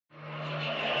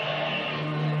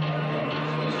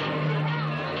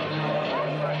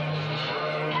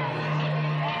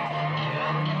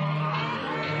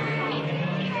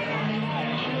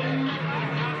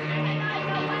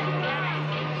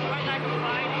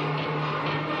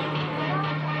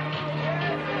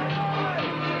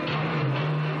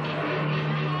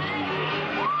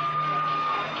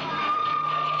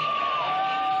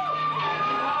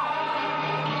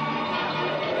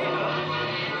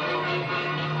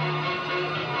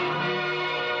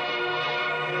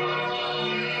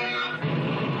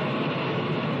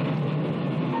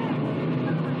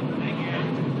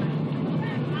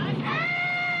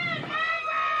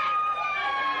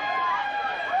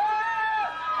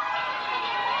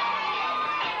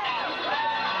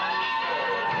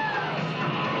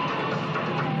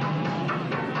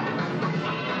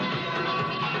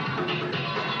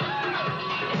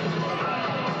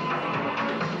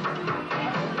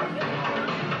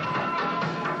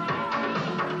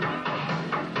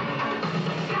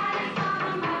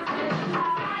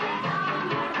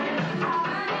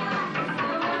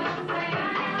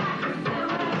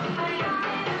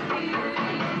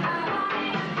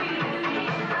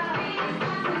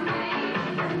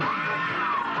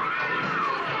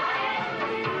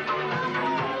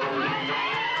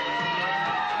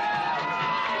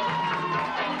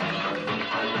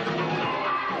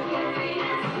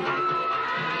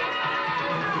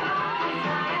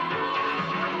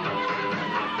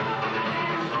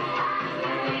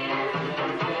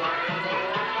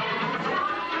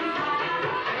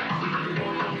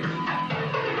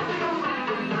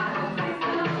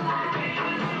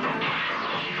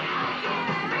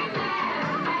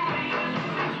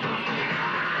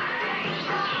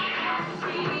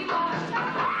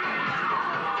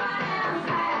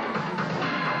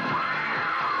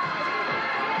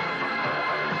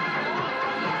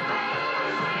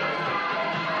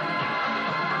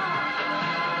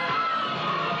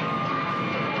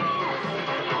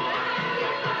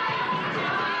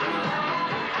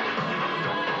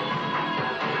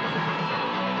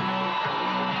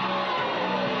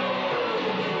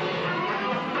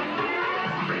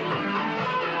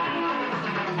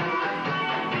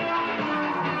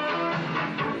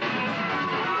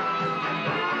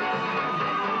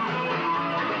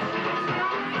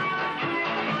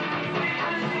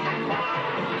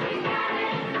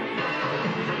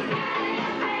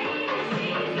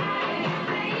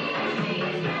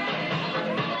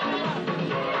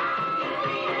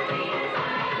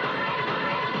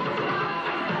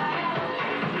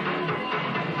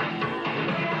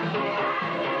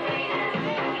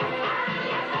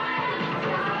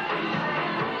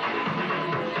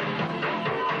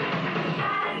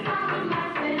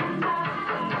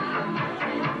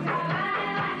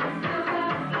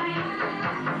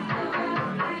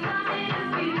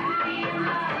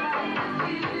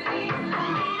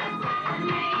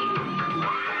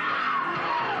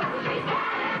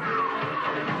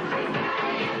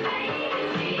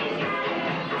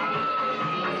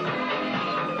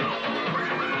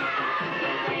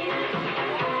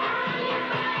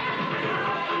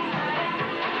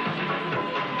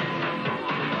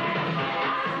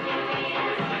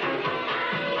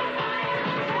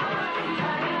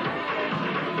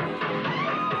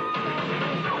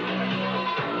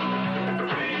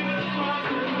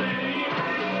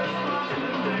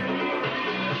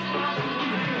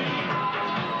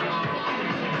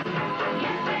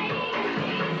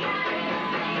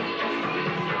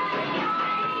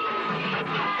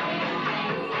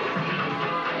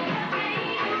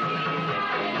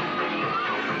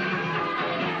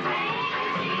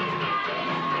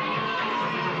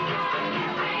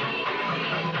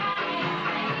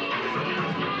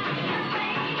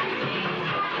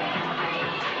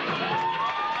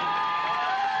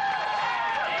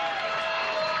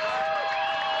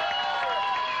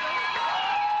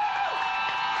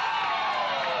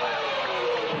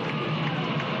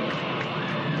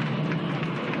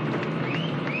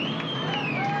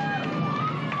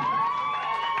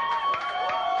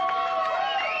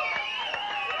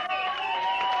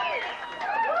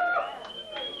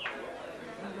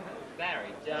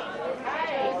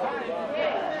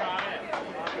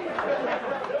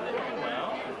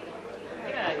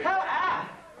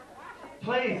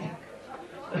Please.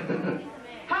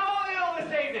 How are you all this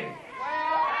evening?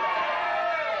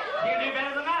 You do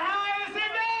better than that. How are you this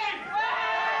evening?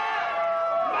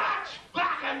 Much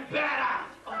fucking better.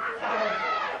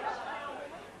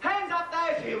 Hands up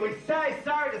those who would say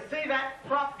sorry to see that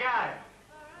prop go.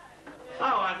 I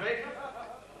won't be.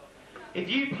 If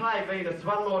you play Venus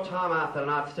one more time after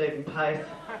tonight, Stephen Pace,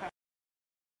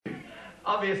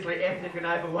 obviously ethnic and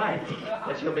overweight,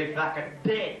 that she'll be fucking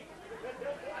dead.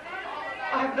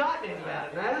 I have nightmares about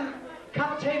it now.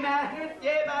 Cup of tea now?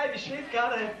 Yeah, baby, she's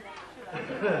got it.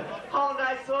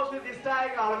 Holiday sauce with you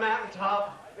staying on a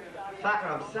mountaintop. Fuck,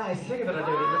 I'm so sick of it, I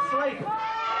do it in my sleep.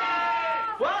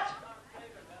 What?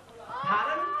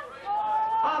 Pardon?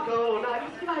 Oh, God, no,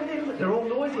 just go there. They're all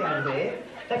noisy over there.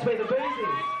 That's where the booze is.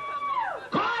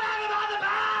 Quiet over by the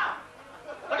bar!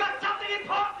 I've got something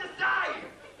important to say!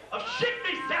 I've shit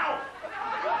myself!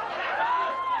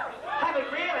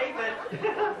 Haven't really, but...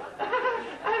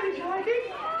 I'm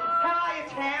joking. How are you,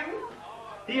 Tam?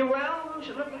 Are you well?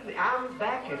 She look like the arms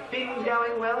back, her fins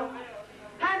going well.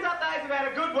 Hands up those who've had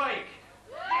a good week.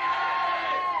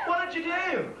 What did you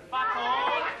do? Fuck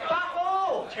all. Fuck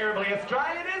all. Terribly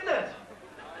Australian, isn't it?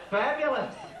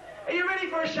 Fabulous. Are you ready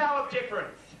for a show of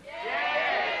difference?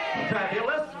 Yeah.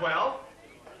 Fabulous. Well,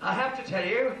 I have to tell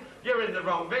you, you're in the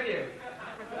wrong venue.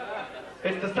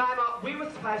 It's the same old... We were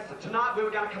supposed to... Tonight we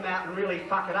were going to come out and really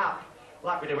fuck it up,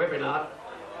 like we do every night.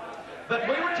 But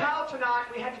we were told tonight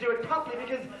we had to do it properly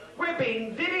because we're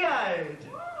being videoed.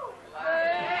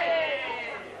 Hey.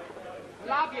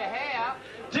 Love your hair.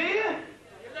 Do you?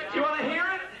 Do you want to hear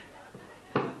it?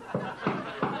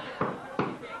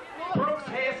 Brooks'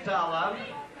 hairstyle, love.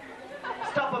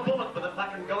 Stop a bullet with a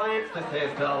fucking glance, this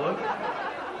hairstyle, look.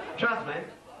 Trust me.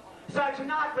 So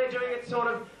tonight we're doing it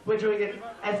we're doing it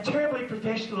as terribly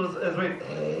professional as we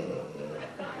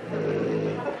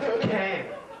can.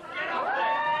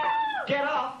 Get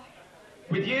off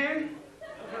with you.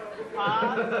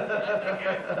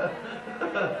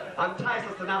 I'm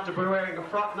tasteless enough to be wearing a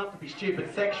frock, not to be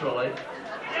stupid sexually.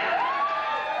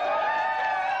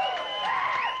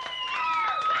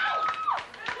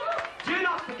 Do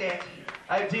not forget,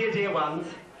 oh dear, dear ones,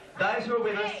 those who are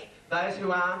with us, those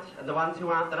who aren't, and the ones who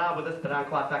aren't that are with us but aren't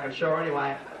quite fucking sure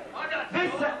anyway.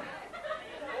 This,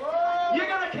 you're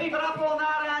going to keep it up all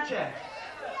night, aren't you?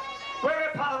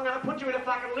 Whereupon I'm going to put you in a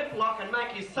fucking lip lock and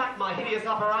make you suck my hideous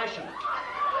operation.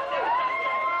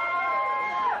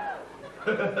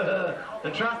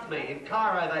 And trust me, in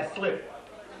Cairo they slip.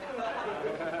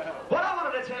 What I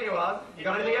wanted to tell you was, you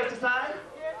got anything else to say?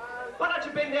 Why don't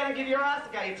you bend down and give your ass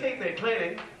a go? Your teeth need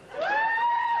cleaning.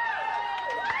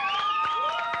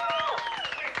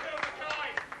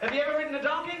 Have you ever ridden a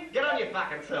donkey? Get on your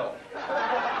fucking self.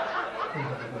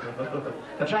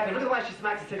 Attractive. Look at the way she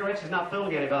smokes a cigarette. She's not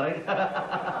fooling anybody.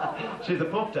 She's a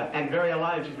poofter and very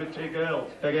alone. She's with two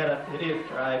girls. Forget it. It is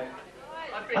great.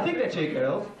 I think they're two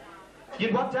girls.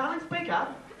 You'd what, darling? Speak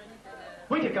up.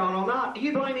 We could go on all night. Are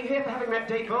you blaming her for having that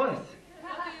deep voice?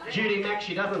 Judy Mack,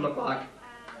 she doesn't look like.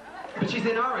 But she's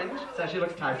in orange, so she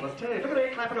looks tasteless too. Look at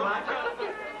her clapping away.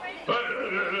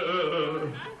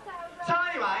 So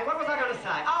anyway, what was I going to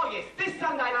say? Oh yes, this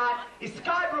Sunday night is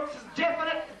Skye Brooks'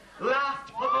 definite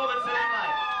last performance in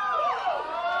Adelaide.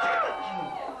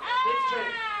 It's true.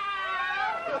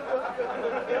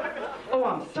 Oh,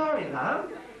 I'm sorry, love.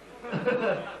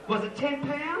 Was it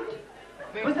 £10?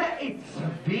 Was that... It's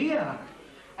severe.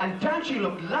 And don't you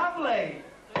look lovely?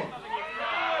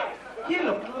 You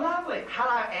look lovely.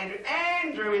 Hello, Andrew.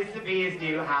 Andrew is Severe's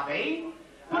new hubby.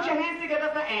 Put your hands together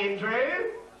for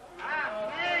Andrew.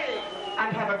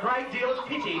 And have a great deal of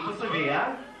pity for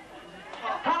Severe.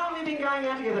 How long have you been going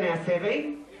out together now,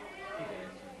 Sevie?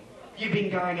 You've been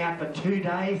going out for 2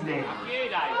 days now. A few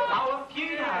days. Oh, a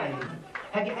few days.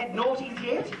 Have you had naughties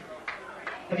yet?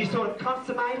 Have you sort of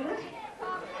consummated it?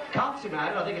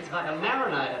 Consummated? I think it's like a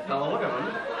marinated fella. Look at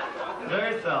them.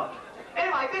 Very soft.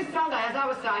 Anyway, this Sunday, as I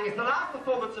was saying, is the last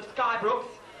performance of Skye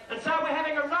Brooks, and so we're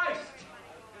having a roast.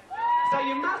 So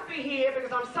you must be here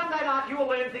because on Sunday night you will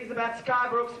learn things about Skye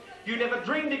Brooks you never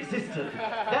dreamed existed.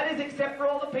 That is except for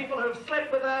all the people who have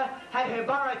slept with her, had her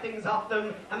borrow things off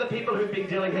them, and the people who've been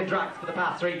dealing her drugs for the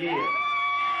past 3 years.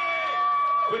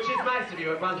 Which is most of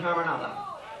you at one time or another.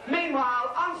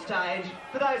 Meanwhile, on stage,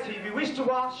 for those of you who wish to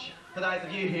watch, for those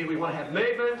of you who we want to have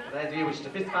movement, for those of you who wish to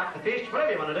fist fuck the fish,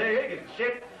 whatever you want to do, who gives a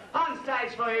shit, on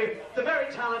stage for you, the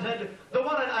very talented, the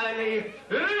one and only,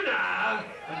 Una